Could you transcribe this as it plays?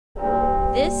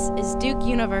This is Duke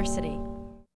University.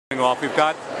 We've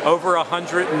got over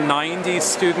 190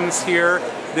 students here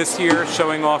this year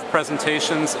showing off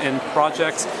presentations and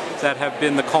projects that have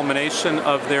been the culmination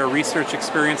of their research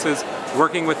experiences,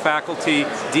 working with faculty,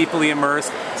 deeply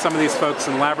immersed. Some of these folks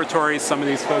in laboratories, some of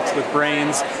these folks with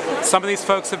brains. Some of these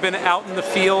folks have been out in the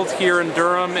field here in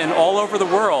Durham and all over the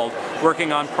world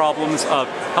working on problems of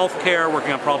healthcare,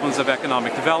 working on problems of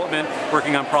economic development,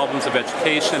 working on problems of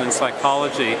education and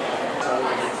psychology.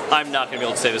 I'm not going to be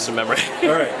able to say this from memory.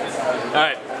 All right. All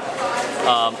right.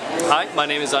 Hi, my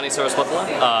name is Anyros Buffalo.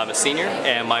 I'm a senior,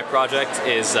 and my project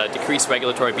is decreased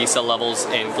regulatory B cell levels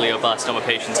in glioblastoma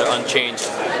patients are unchanged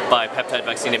by peptide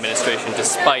vaccine administration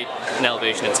despite an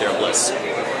elevation in serum bliss.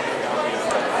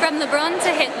 From LeBron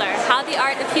to Hitler, how the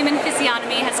art of human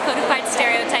physiognomy has codified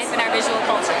stereotype in our visual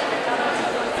culture.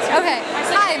 Okay,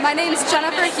 hi, my name is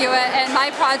Jennifer Hewitt, and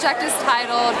my project is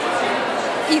titled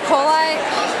E. coli.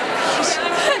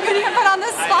 When you get put on the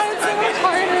spot, it's so much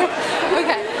harder.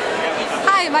 Okay.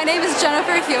 Hi, my name is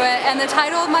Jennifer Hewitt, and the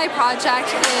title of my project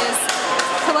is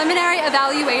Preliminary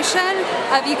Evaluation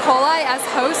of E. coli as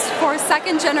Host for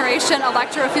Second-Generation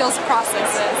Electrophiles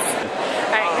Processes.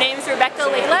 Alright, name's Rebecca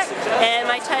Layluck, and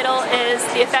my title is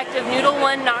The Effect of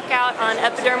Noodle-1 Knockout on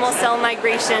Epidermal Cell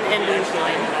Migration and Wound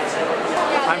Healing.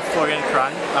 I'm Florian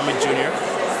Kran, I'm a junior.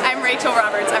 I'm Rachel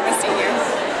Roberts, I'm a senior.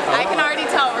 I can already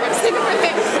tell we're going to say different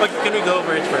things. Okay, can we go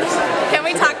over it first? Can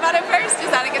we talk about it first? Is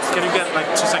that a good Can you get like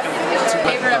 2 seconds?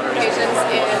 Behavior implications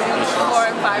in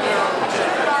 4 and 5-year-old.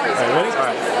 Alright, ready?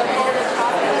 Alright.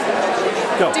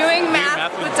 Go. Doing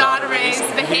math with dot arrays,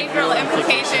 behavioral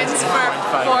implications for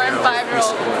 4 and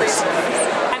 5-year-old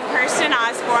preschoolers. I'm Kirsten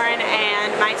Osborne,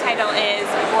 and my title is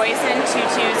Boys in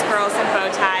Tutus, Girls in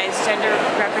Bow Ties, Gender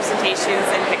Representations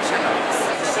in Picture Books.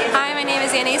 Hi, my name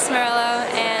is Anniemirello,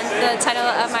 and the title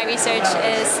of my research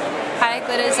is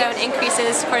Pioglitazone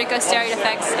Increases Corticosteroid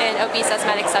Effects in Obese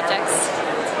Asthmatic Subjects.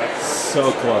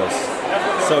 So close.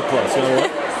 So close. You know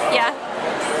what? Yeah.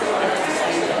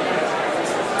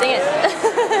 Dang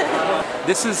it.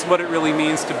 This is what it really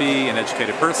means to be an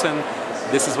educated person.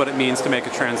 This is what it means to make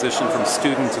a transition from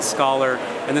student to scholar,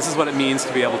 and this is what it means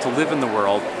to be able to live in the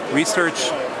world. Research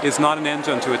is not an end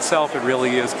unto itself, it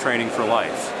really is training for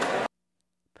life.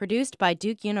 Produced by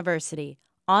Duke University.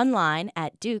 Online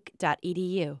at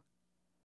duke.edu.